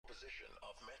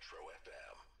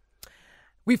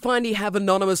We finally have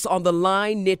Anonymous on the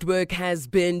line. Network has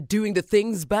been doing the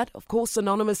things, but of course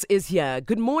Anonymous is here.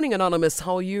 Good morning, Anonymous.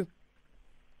 How are you?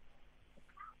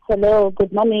 Hello,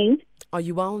 good morning. Are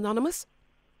you well, Anonymous?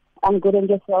 I'm good, and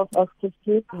yourself,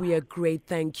 Christy? We are great,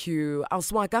 thank you.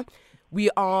 Alswaka, we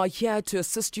are here to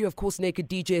assist you. Of course, Naked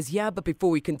DJ is here, but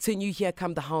before we continue, here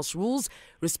come the house rules.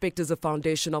 Respect is the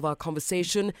foundation of our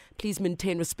conversation. Please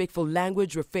maintain respectful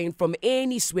language, refrain from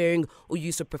any swearing or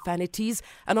use of profanities.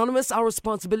 Anonymous, our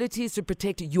responsibility is to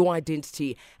protect your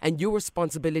identity, and your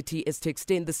responsibility is to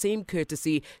extend the same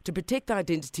courtesy to protect the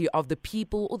identity of the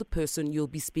people or the person you'll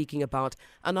be speaking about.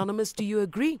 Anonymous, do you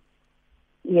agree?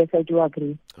 Yes, I do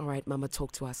agree. All right, Mama,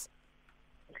 talk to us.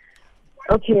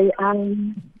 Okay,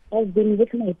 I've been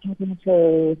with my partner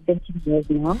for 13 years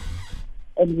now,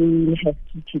 and we have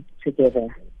 2 kids together.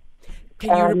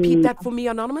 Can you repeat that for me,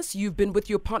 Anonymous? You've been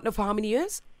with your partner for how many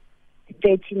years?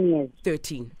 13 years.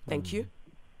 13. Thank you.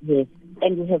 Yes,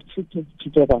 and we have 2 kids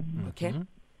together. Okay.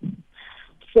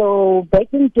 So back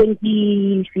in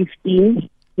 2015,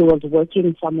 he was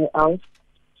working somewhere else,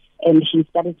 and she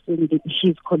started seeing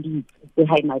his colleagues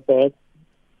behind my back.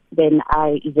 Then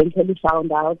I eventually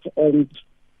found out, and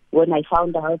when I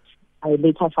found out, I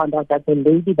later found out that the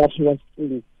lady that he was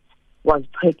seeing was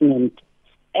pregnant,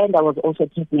 and I was also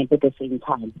pregnant at the same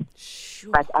time.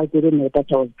 Sure. But I didn't know that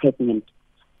I was pregnant.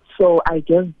 So I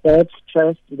gave birth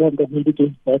first, then the lady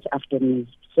gave birth after me.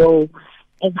 So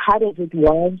as hard as it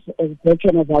was, as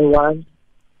broken as I was,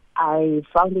 I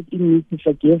found it in me to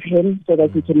forgive him so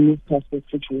that we can move past the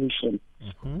situation.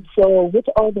 So with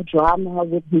all the drama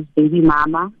with his baby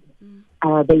mama,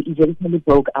 they eventually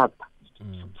broke up.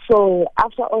 So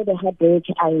after all the heartbreak,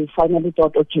 I finally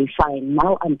thought, okay, fine,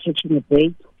 now I'm taking a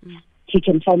break. He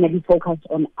can finally focus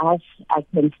on us. I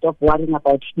can stop worrying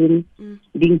about him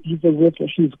being busy with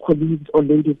his colleagues or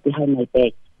ladies behind my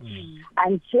back.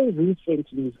 Until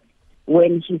recently,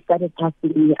 when he started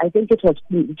asking me, I think it was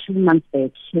 2 months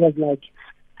back, he was like,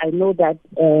 I know that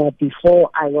before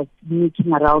I was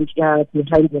sneaking around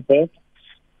behind your back,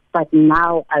 but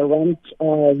now I want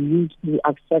you to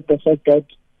accept the fact that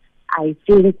I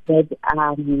think that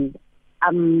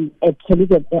I'm a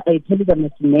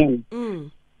polygamous man.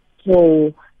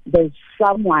 So there's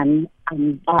someone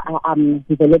I'm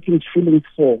developing feelings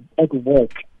for at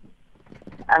work.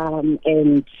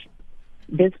 And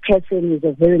this person is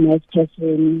a very nice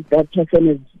person. That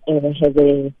person has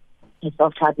a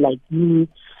soft heart like me.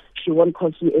 She won't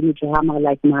cause you any drama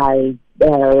like my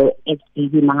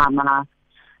ex-baby mama.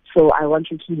 So I want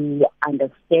you to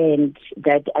understand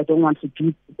that I don't want to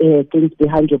do things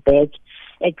behind your back.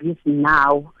 At least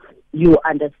now you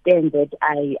understand that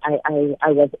I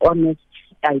was honest.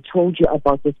 I told you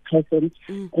about this person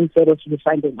instead of you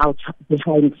finding out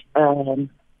behind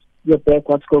your back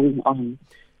what's going on.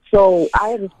 So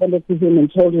I responded to him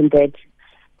and told him that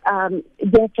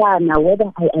now whether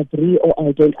I agree or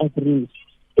I don't agree,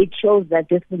 it shows that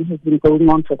this thing has been going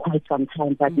on for quite some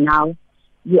time. But now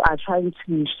you are trying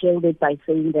to shield it by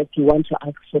saying that you want to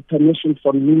ask for permission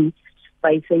from me,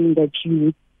 by saying that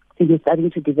you're starting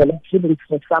to develop feelings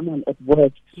for someone at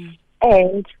work.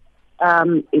 And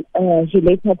he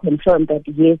later confirmed that,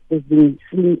 yes, they've been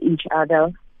seeing each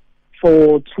other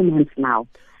for 2 months now.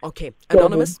 Okay,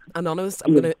 Anonymous, I'm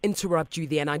going to interrupt you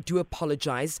there, and I do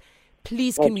apologize.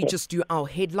 Please, can we just do our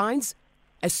headlines?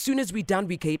 As soon as we're done,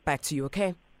 we get back to you,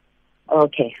 okay?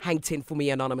 Okay. Hang 10 for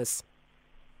me, Anonymous.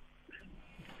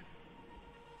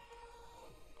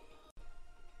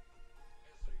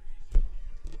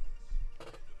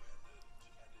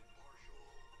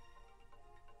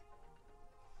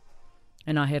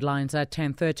 In our headlines at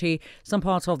 10:30, some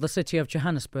parts of the city of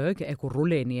Johannesburg,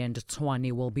 Ekurhuleni and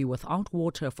Tshwane, will be without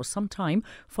water for some time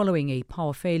following a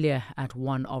power failure at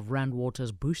one of Rand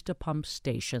Water's booster pump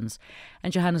stations.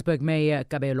 And Johannesburg Mayor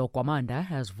Kabelo Kwamanda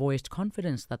has voiced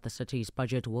confidence that the city's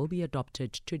budget will be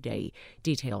adopted today.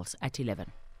 Details at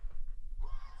 11.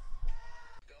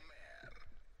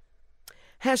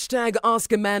 Hashtag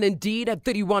Ask a Man Indeed at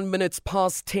 31 minutes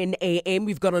past 10 a.m.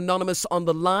 We've got Anonymous on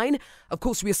the line. Of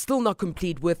course, we're still not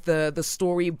complete with the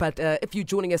story, but if you're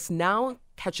joining us now,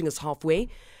 catching us halfway,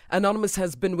 Anonymous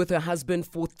has been with her husband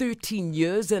for 13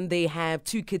 years and they have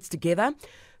 2 kids together.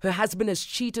 Her husband has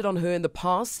cheated on her in the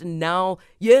past, and now,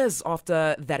 years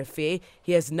after that affair,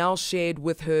 he has now shared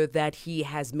with her that he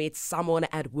has met someone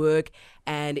at work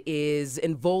and is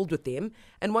involved with them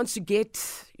and wants to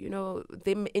get,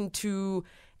 them into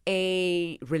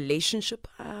a relationship,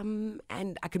 and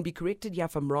I can be corrected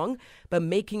if I'm wrong, but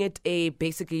making it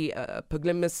basically a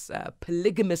polygamous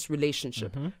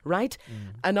relationship, right?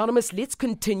 Anonymous, let's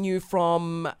continue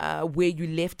from where you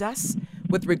left us.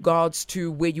 with regards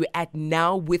to where you're at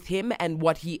now with him and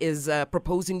what he is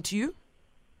proposing to you?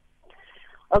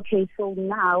 Okay, so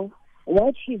now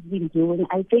what he's been doing,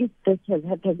 I think this has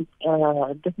happened,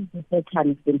 this is the third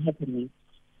time it's been happening.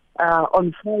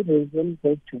 On Fridays when he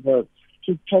goes to work,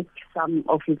 he takes some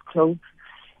of his clothes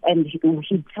and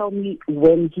he'd tell me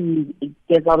when he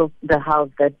gets out of the house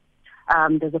that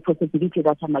there's a possibility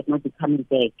that I might not be coming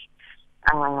back.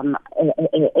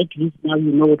 At least now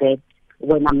you know that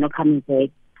when I'm not coming back,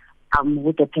 I'm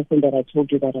with the person that I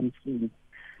told you that I'm seeing.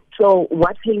 So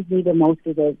what pains me the most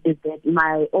is that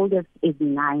my oldest is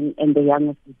 9 and the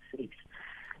youngest is 6.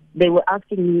 They were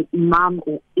asking me, Mom,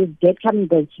 is Dad coming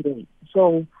back today?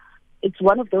 So it's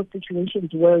one of those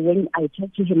situations where when I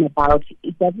talk to him about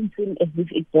it doesn't seem as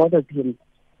if it bothers him.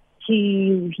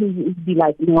 He'd be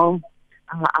like, no,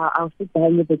 I'll sit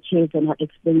down with the kids and I'll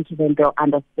explain to them, they'll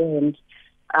understand.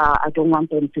 I don't want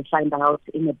them to find out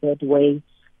in a bad way.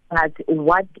 But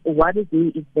what is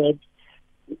me is that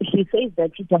he says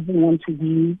that he doesn't want to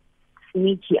be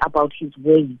sneaky about his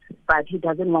ways, but he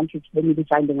doesn't want his family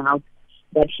finding out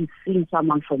that he's seeing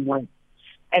someone from work.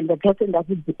 And the person that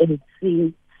he's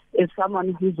seeing is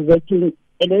someone who's working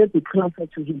a little bit closer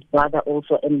to his brother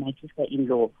also and my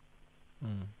sister-in-law.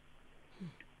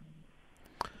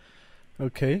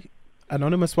 Okay.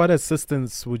 Anonymous, what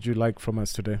assistance would you like from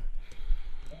us today?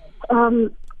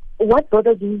 What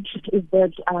bothers me is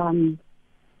that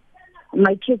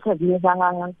my kids have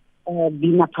never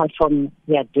been apart from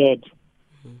their dad.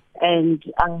 And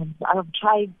I've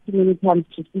tried many times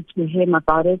to speak to him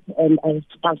about it, and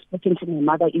I've spoken to my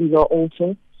mother-in-law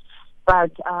also.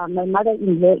 But my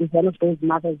mother-in-law is one of those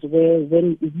mothers where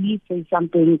when we say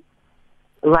something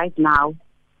right now,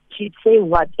 she'd say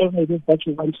whatever it is that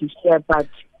you want to share, but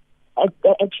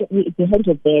actually behind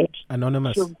your back.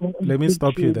 Anonymous, let me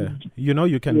stop you there. You know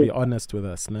you can be honest with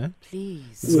us, no?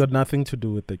 Please. It's got nothing to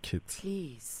do with the kids.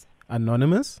 Please.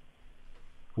 Anonymous,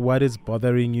 what is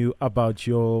bothering you about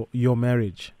your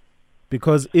marriage?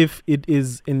 Because if it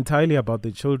is entirely about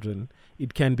the children,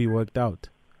 it can be worked out.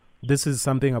 This is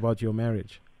something about your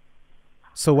marriage.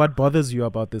 So what bothers you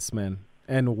about this man?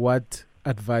 And what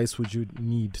advice would you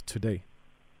need today?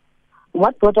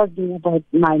 What bothers me about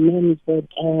my man is that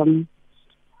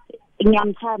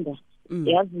ngiyamthanda.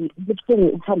 Yazi ubuhlungu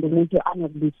uthanda umuntu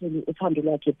angabuyiseli uthando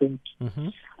lwakhe back.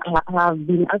 I've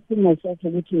been asking myself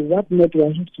what more do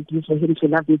I have to do for him to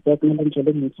love me back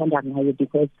ngendlela engithanda ngayo,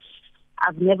 because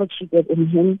I've never cheated on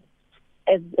him.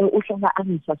 As uhlala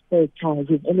angisuspect,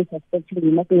 he's only suspecting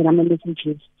me, nothing in my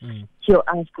messages. He'll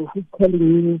ask who's calling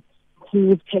you,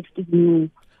 who's texting you,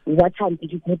 what time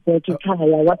did you get back to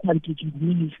Kaya, what time did you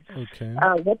leave? Okay.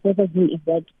 What bothers me is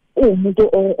that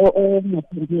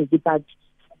but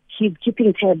he's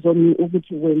keeping tabs on me over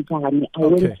to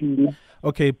when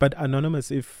Okay, but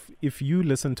Anonymous, if you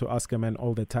listen to Ask a Man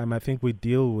all the time, I think we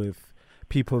deal with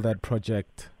people that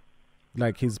project.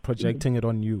 Like he's projecting it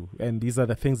on you, and these are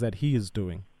the things that he is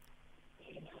doing.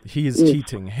 He is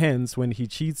cheating. Hence, when he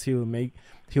cheats, he'll make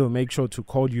sure to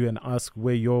call you and ask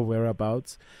where your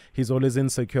whereabouts. He's always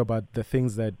insecure about the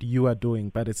things that you are doing,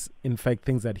 but it's in fact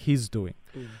things that he's doing.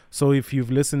 So if you've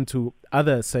listened to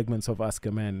other segments of Ask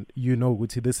a Man, you know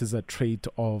Guti, this is a trait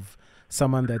of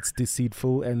someone that's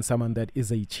deceitful and someone that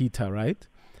is a cheater, right?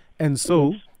 And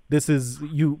so this is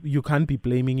you can't be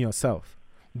blaming yourself.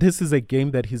 This is a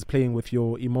game that he's playing with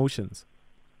your emotions.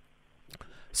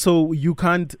 So you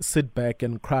can't sit back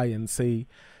and cry and say,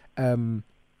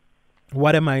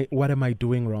 what am I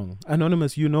doing wrong?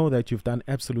 Anonymous, you know that you've done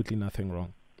absolutely nothing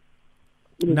wrong.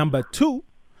 Number 2,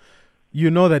 you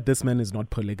know that this man is not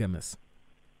polygamous.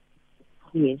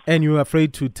 Yes. And you're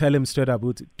afraid to tell him straight up,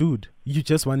 dude, you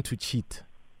just want to cheat.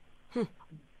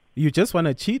 You just want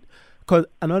to cheat? Because,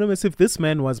 Anonymous, if this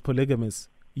man was polygamous,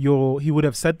 he would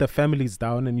have set the families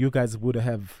down and you guys would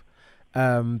have,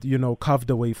 carved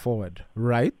a way forward,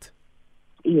 right?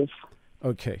 Yes.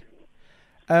 Okay.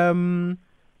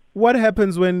 What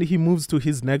happens when he moves to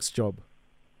his next job?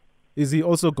 Is he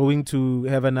also going to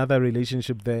have another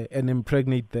relationship there and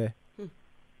impregnate there?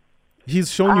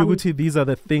 He's shown you, Guti, these are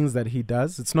the things that he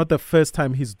does. It's not the first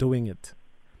time he's doing it.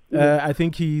 I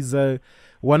think he's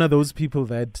one of those people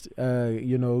that,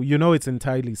 it's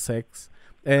entirely sex.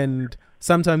 And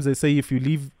sometimes they say if you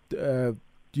leave,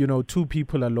 2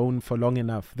 people alone for long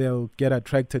enough, they'll get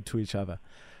attracted to each other.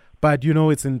 But,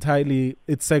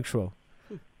 it's sexual.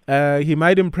 He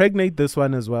might impregnate this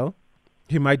one as well.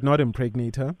 He might not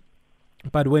impregnate her.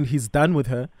 But when he's done with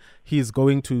her, he's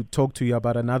going to talk to you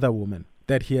about another woman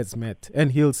that he has met.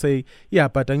 And he'll say, yeah,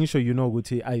 but Anisha,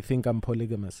 Guti, I think I'm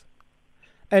polygamous.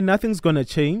 And nothing's going to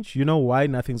change. You know why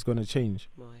nothing's going to change?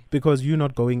 Why? Because you're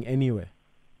not going anywhere.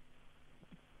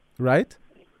 right?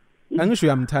 Angisho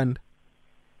uyamthanda.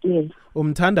 Yes.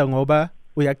 Umthanda ngoba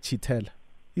uyakuchithela.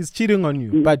 He's cheating on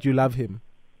you, but you love him.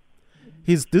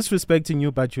 He's disrespecting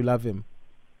you, but you love him.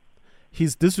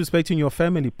 He's disrespecting your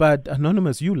family, but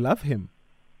Anonymous, you love him.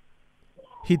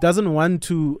 He doesn't want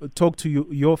to talk to you,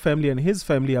 your family and his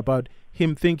family about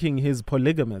him thinking he's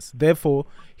polygamous. Therefore,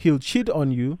 he'll cheat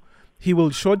on you. He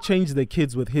will shortchange the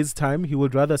kids with his time. He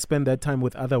would rather spend that time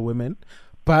with other women.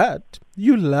 But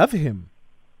you love him.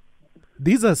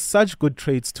 These are such good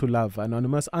traits to love,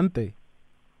 Anonymous, aren't they?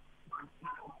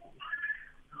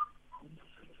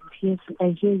 Yes,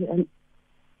 I hear you.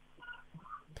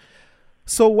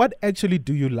 So what actually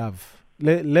do you love?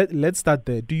 Let's start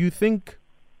there. Do you think,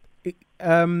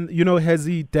 has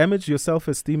he damaged your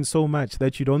self-esteem so much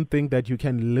that you don't think that you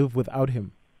can live without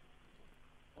him?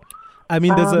 I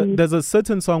mean, there's a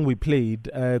certain song we played,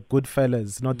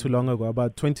 Goodfellas, not too long ago,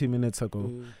 about 20 minutes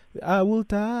ago. I will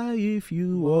die if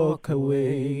you walk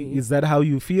away. Is that how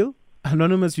you feel?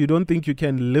 Anonymous, you don't think you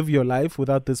can live your life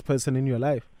without this person in your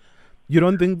life? You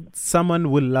don't think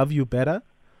someone will love you better?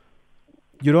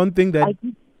 You don't think that...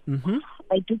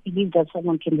 I do believe that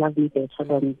someone can love me better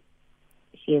than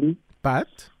him.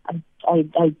 But? I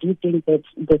do think that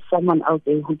there's someone out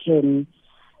there who can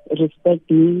respect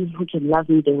me, who can love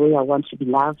me the way I want to be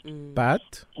loved.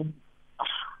 But?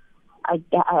 I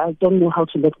don't know how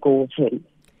to let go of him.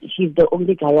 He's the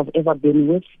only guy I've ever been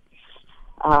with.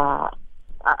 I'm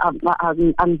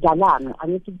galang. I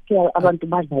need to tell abantu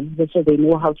badlali so they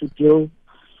know how to deal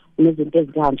with it.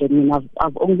 I mean,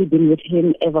 I've only been with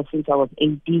him ever since I was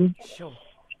 18. Sure.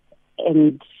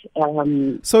 And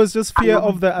so it's just fear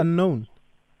of the unknown.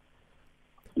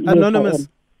 Yes, Anonymous,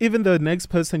 even the next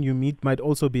person you meet might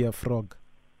also be a frog.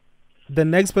 The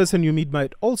next person you meet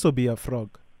might also be a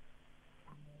frog.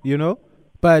 You know?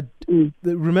 But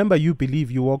remember, you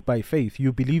believe, you walk by faith.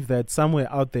 You believe that somewhere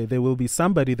out there will be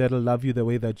somebody that'll love you the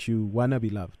way that you want to be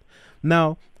loved.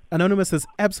 Now, Anonymous, there's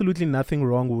absolutely nothing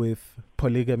wrong with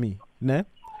polygamy, né?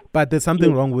 But there's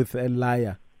something wrong with a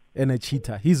liar and a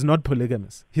cheater. He's not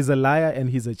polygamous. He's a liar and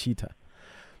he's a cheater.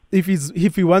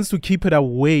 If he wants to keep it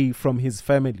away from his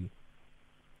family,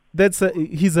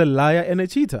 he's a liar and a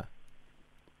cheater.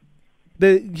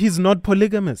 He's not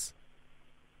polygamous.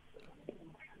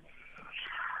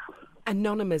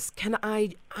 Anonymous,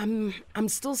 I'm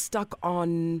still stuck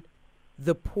on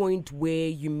the point where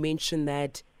you mentioned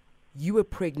that you were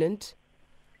pregnant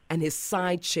and his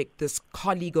side chick, this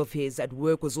colleague of his at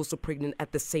work, was also pregnant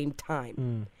at the same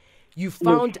time. You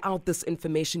found out this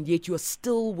information, yet you are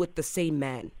still with the same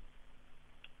man.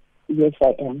 Yes,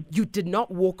 I am. You did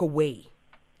not walk away,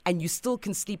 and you still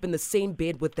can sleep in the same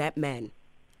bed with that man.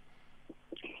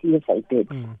 Yes, I did.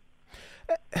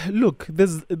 Look,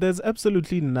 there's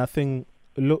absolutely nothing.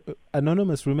 Look,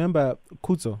 Anonymous, remember,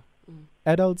 Kuzo,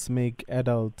 adults make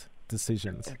adult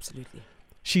decisions. Absolutely.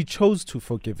 She chose to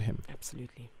forgive him.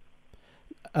 Absolutely.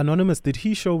 Anonymous, did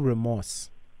he show remorse?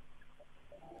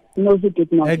 No, he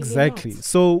did not. Exactly.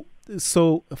 So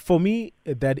for me,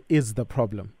 that is the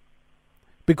problem.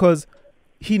 Because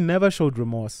he never showed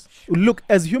remorse. Sure. Look,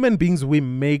 as human beings, we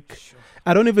make... Sure.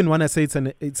 I don't even want to say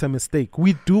it's a mistake.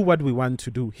 We do what we want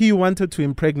to do. He wanted to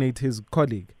impregnate his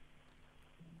colleague.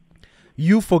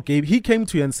 You forgave. He came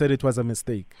to you and said it was a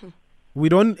mistake. We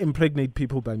don't impregnate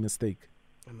people by mistake.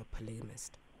 I'm a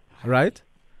polygamist. Right?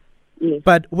 Yes.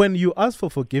 But when you ask for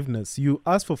forgiveness,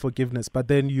 but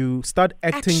then you start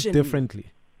acting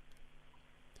differently.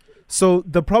 So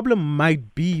the problem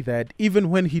might be that even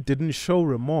when he didn't show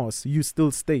remorse, you still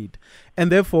stayed.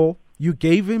 And therefore, you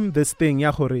gave him this thing,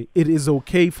 Yahore, it is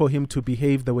okay for him to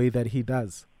behave the way that he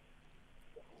does.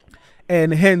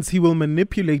 And hence, he will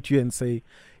manipulate you and say,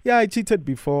 yeah, I cheated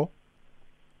before.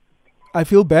 I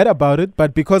feel bad about it,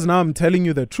 but because now I'm telling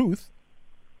you the truth,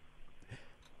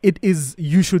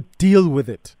 you should deal with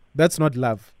it. That's not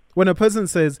love. When a person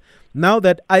says, now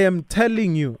that I am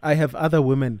telling you I have other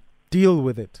women, deal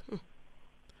with it.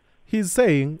 He's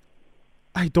saying,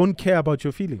 I don't care about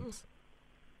your feelings.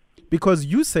 Because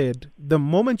you said the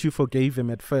moment you forgave him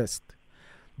at first,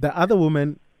 the other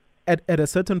woman, at a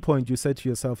certain point, you said to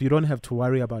yourself, you don't have to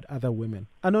worry about other women.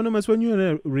 Anonymous, when you're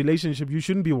in a relationship, you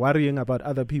shouldn't be worrying about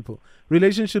other people.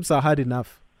 Relationships are hard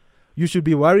enough. You should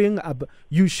be worrying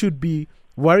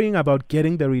about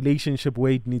getting the relationship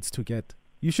where it needs to get.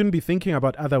 You shouldn't be thinking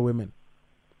about other women.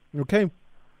 Okay?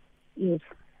 Yes.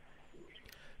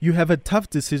 You have a tough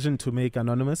decision to make,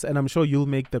 Anonymous, and I'm sure you'll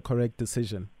make the correct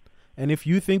decision. And if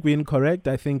you think we're incorrect,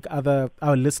 I think our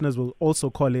listeners will also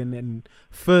call in and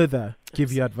further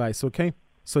give you advice, okay?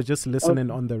 So just listen in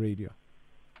on the radio.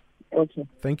 Okay.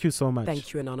 Thank you so much.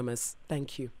 Thank you, Anonymous.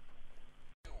 Thank you.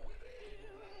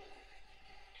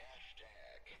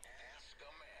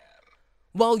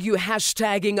 While you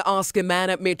hashtagging Ask a Man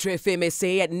at Metro FM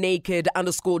SA at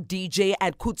naked_DJ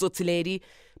at Kutso Tiledi,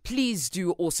 please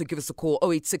do also give us a call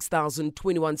 086000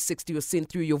 2160 or send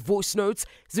through your voice notes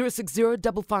 060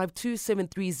 552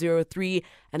 7303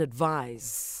 and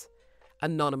advise.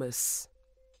 Anonymous.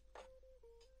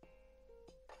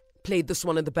 Played this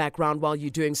one in the background while you're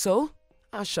doing so.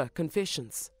 Asha,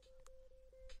 Confessions.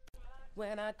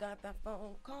 When I got that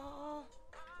phone call.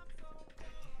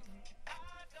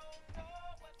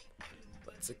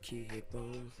 What's a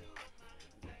keyboard?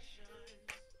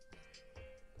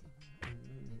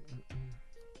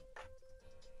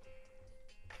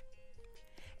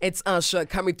 It's Asha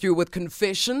coming through with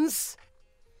Confessions.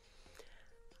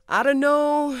 I don't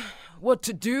know what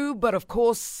to do, but of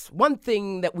course, one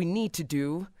thing that we need to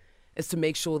do is to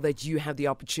make sure that you have the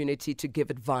opportunity to give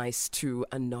advice to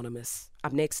Anonymous.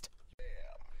 Up next.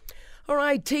 All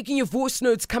right, taking your voice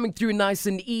notes coming through nice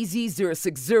and easy,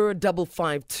 060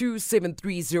 552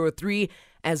 7303,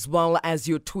 as well as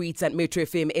your tweets at Metro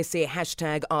FM SA,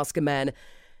 hashtag Ask a Man.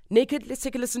 Naked, let's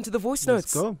take a listen to the voice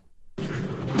notes. Let's go.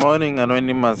 Morning,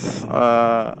 Anonymous.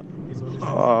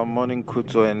 Morning,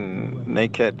 Kutso and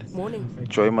Naked. Morning.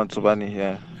 Joy Matsubani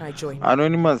here. Hi, Joy.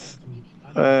 Anonymous,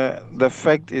 the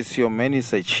fact is your man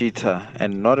is a cheater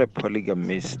and not a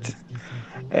polygamist.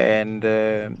 And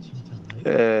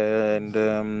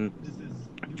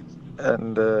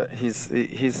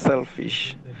he's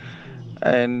selfish.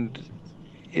 And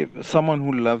if someone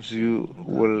who loves you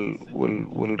will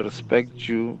respect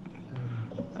you.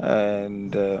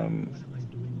 And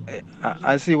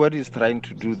I see what he's trying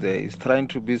to do there. He's trying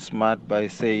to be smart by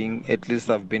saying, at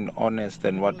least I've been honest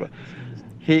and what.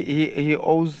 He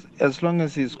owes, as long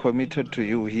as he's committed to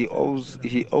you, he owes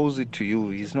it to you.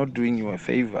 He's not doing you a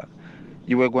favor.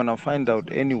 You were going to find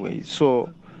out anyway.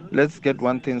 So let's get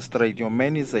one thing straight. Your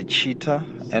man is a cheater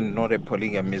and not a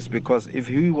polygamist. Because if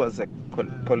he was a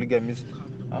polygamist,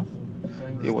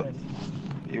 he was.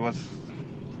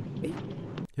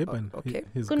 Okay.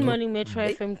 Good morning, Metro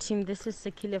FM team. This is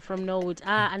Sekile from Norwood.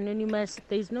 Anonymous,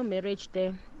 there is no marriage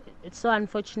there. It's so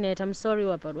unfortunate. I'm sorry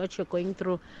about what you're going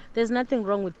through. There's nothing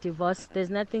wrong with divorce. There's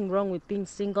nothing wrong with being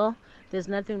single. There's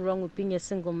nothing wrong with being a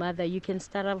single mother. You can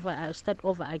start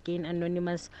over again,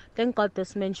 Anonymous. Thank God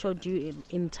this man showed you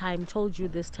in time, told you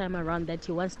this time around that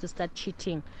he wants to start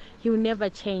cheating. He will never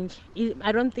change.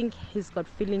 I don't think he's got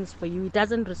feelings for you. He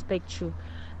doesn't respect you.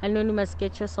 Anonymous,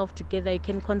 get yourself together. You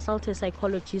can consult a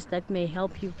psychologist that may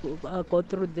help you go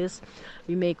through this.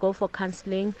 You may go for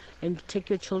counseling and take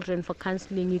your children for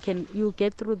counseling. You'll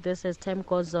get through this as time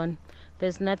goes on.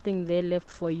 There's nothing there left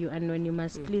for you,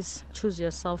 Anonymous. Please choose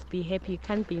yourself. Be happy. You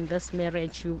can't be in this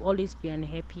marriage. You'll always be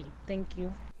unhappy. Thank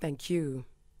you. Thank you.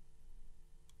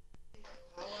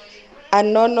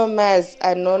 Anonymous.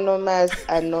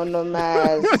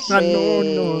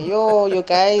 Yo, you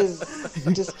guys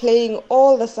displaying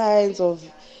all the signs of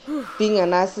being a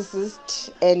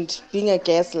narcissist and being a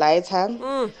gaslighter.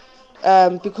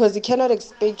 Because he cannot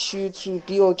expect you to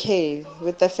be okay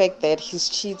with the fact that he's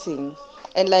cheating.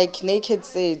 And like Naked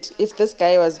said, if this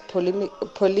guy was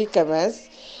polygamous,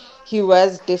 he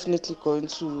was definitely going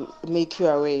to make you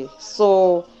away.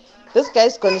 So this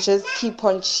guy's going to just keep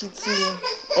on cheating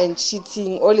and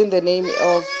cheating, all in the name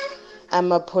of,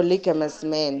 I'm a polygamous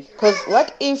man. Because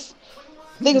what if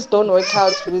things don't work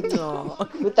out with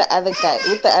the other guy,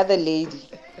 with the other lady?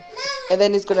 And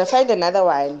then he's going to find another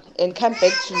one and come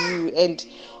back to you and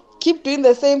keep doing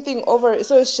the same thing over.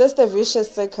 So it's just a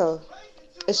vicious circle.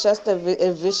 It's just a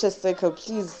vicious circle.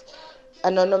 Please,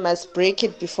 Anonymous, break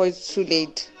it before it's too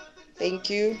late.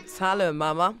 Thank you. Hello,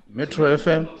 Mama. Metro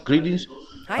FM, greetings.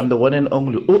 Hi. I'm the one and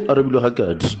only Arabilo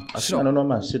Haggard. Sure.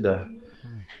 Anonymous said that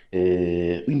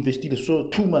we invested so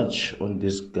too much on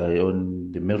this guy,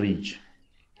 on the marriage.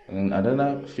 And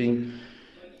another thing,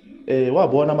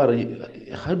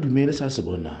 how do you marry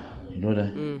Sasabona? You know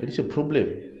that it's a problem.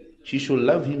 She should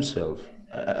love himself.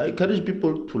 I encourage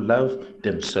people to love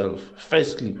themselves.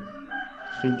 Firstly,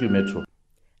 thank you, Metro.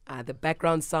 The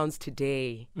background sounds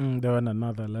today. They're on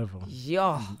another level.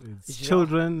 Yeah. It's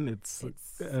children, it's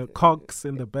cocks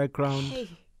in the background. Hey.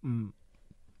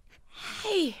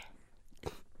 Hey.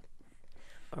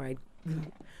 All right.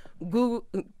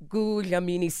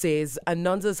 Gulamini says,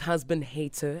 Ananda's husband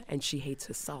hates her and she hates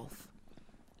herself.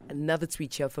 Another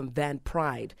tweet here from Van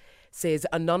Pride says,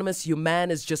 Anonymous, your man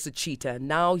is just a cheater.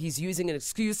 Now he's using an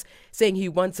excuse saying he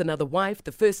wants another wife.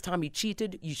 The first time he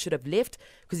cheated, you should have left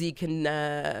because you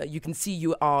can see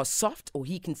you are soft, or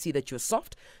he can see that you're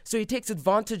soft. So he takes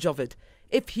advantage of it.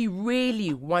 If he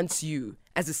really wants you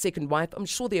as a second wife, I'm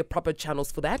sure there are proper channels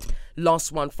for that.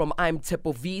 Last one from I'm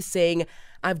Tepo V saying,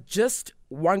 I've just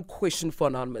one question for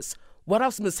Anonymous. What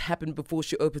else must happen before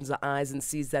she opens her eyes and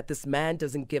sees that this man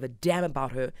doesn't give a damn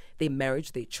about her, their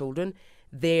marriage, their children?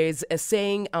 There's a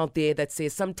saying out there that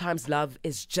says sometimes love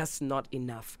is just not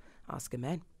enough. Ask a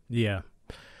man. Yeah.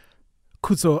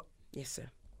 Kuzo, Yes,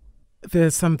 sir.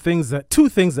 there's two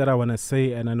things that I want to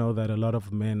say, and I know that a lot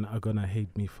of men are going to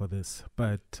hate me for this,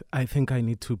 but I think I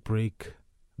need to break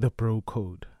the bro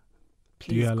code. Please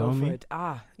Do you allow go for me? it.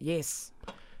 Yes.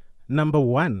 Number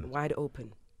one, Wide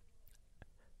open.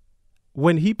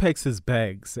 when he packs his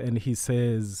bags and he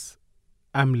says,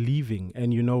 I'm leaving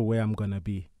and you know where I'm going to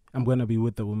be. I'm going to be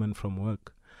with the woman from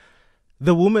work.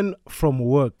 The woman from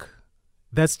work,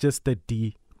 that's just a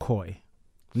decoy.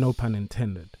 No pun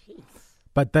intended.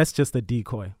 But that's just a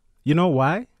decoy. You know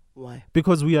why? Why?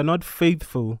 Because we are not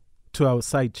faithful to our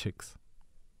side chicks.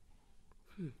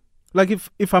 Like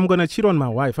if I'm going to cheat on my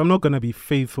wife, I'm not going to be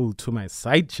faithful to my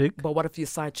side chick. But what if your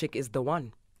side chick is the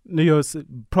one? No,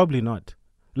 probably not.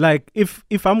 Like if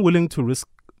I'm willing to risk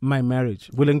my marriage,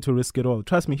 willing to risk it all,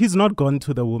 trust me, he's not gone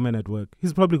to the woman at work.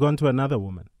 He's probably gone to another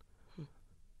woman.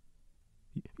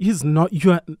 He's not.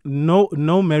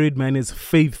 No married man is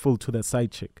faithful to the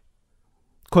side chick.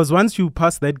 Because once you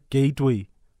pass that gateway,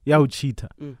 you're a cheater.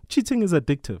 Cheating is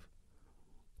addictive.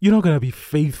 You're not gonna be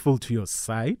faithful to your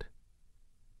side.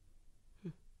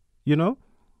 You know,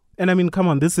 and I mean, come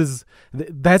on, that's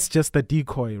just a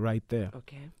decoy right there.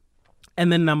 Okay.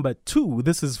 And then number two,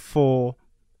 this is for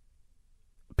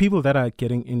people that are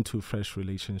getting into fresh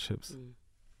relationships.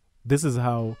 This is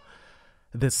how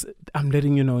I'm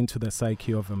letting you know into the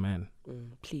psyche of a man.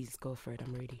 Please go for it.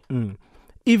 I'm ready.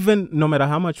 Even no matter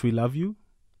how much we love you,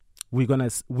 we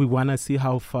wanna see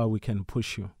how far we can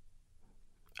push you.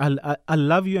 I'll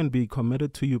love you and be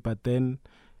committed to you, but then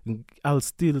I'll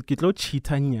still cheat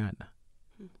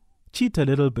a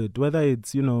little bit, whether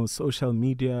it's, social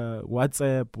media,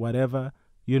 WhatsApp, whatever,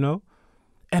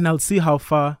 and I'll see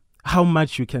how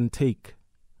much you can take.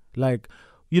 Like,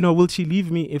 will she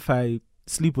leave me if I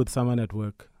sleep with someone at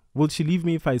work? Will she leave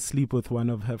me if I sleep with one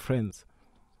of her friends?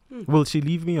 Will she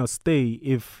leave me or stay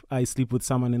if I sleep with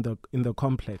someone in the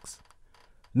complex?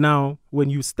 Now, when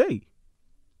you stay,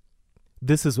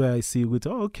 this is where I see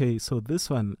okay, so this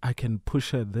one, I can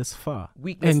push her this far.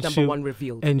 Weakness number one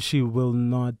revealed. And she will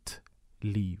not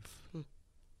leave.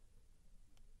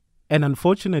 And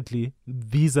unfortunately,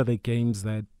 these are the games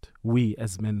that we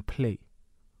as men play.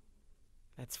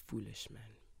 That's foolish, man.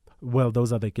 Well,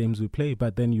 those are the games we play,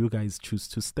 but then you guys choose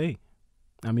to stay.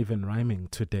 I'm even rhyming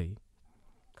today.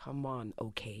 Come on,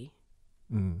 okay.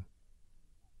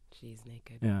 Jeez,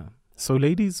 naked. Yeah. So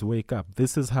ladies, wake up.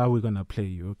 This is how we're going to play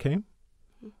you, okay?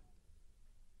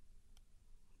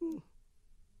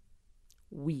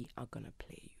 We are going to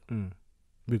play you.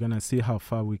 We're going to see how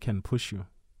far we can push you.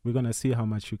 We're going to see how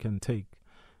much you can take.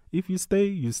 If you stay,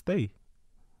 you stay.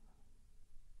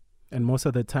 And most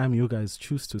of the time, you guys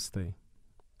choose to stay.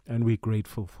 And we're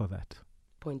grateful for that.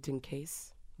 Point in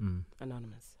case.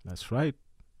 Anonymous. That's right.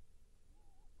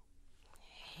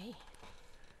 Hey.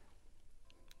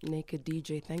 Naked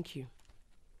DJ, thank you.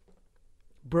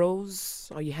 Bros,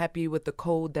 are you happy with the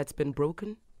code that's been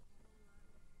broken?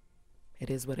 It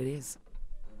is what it is.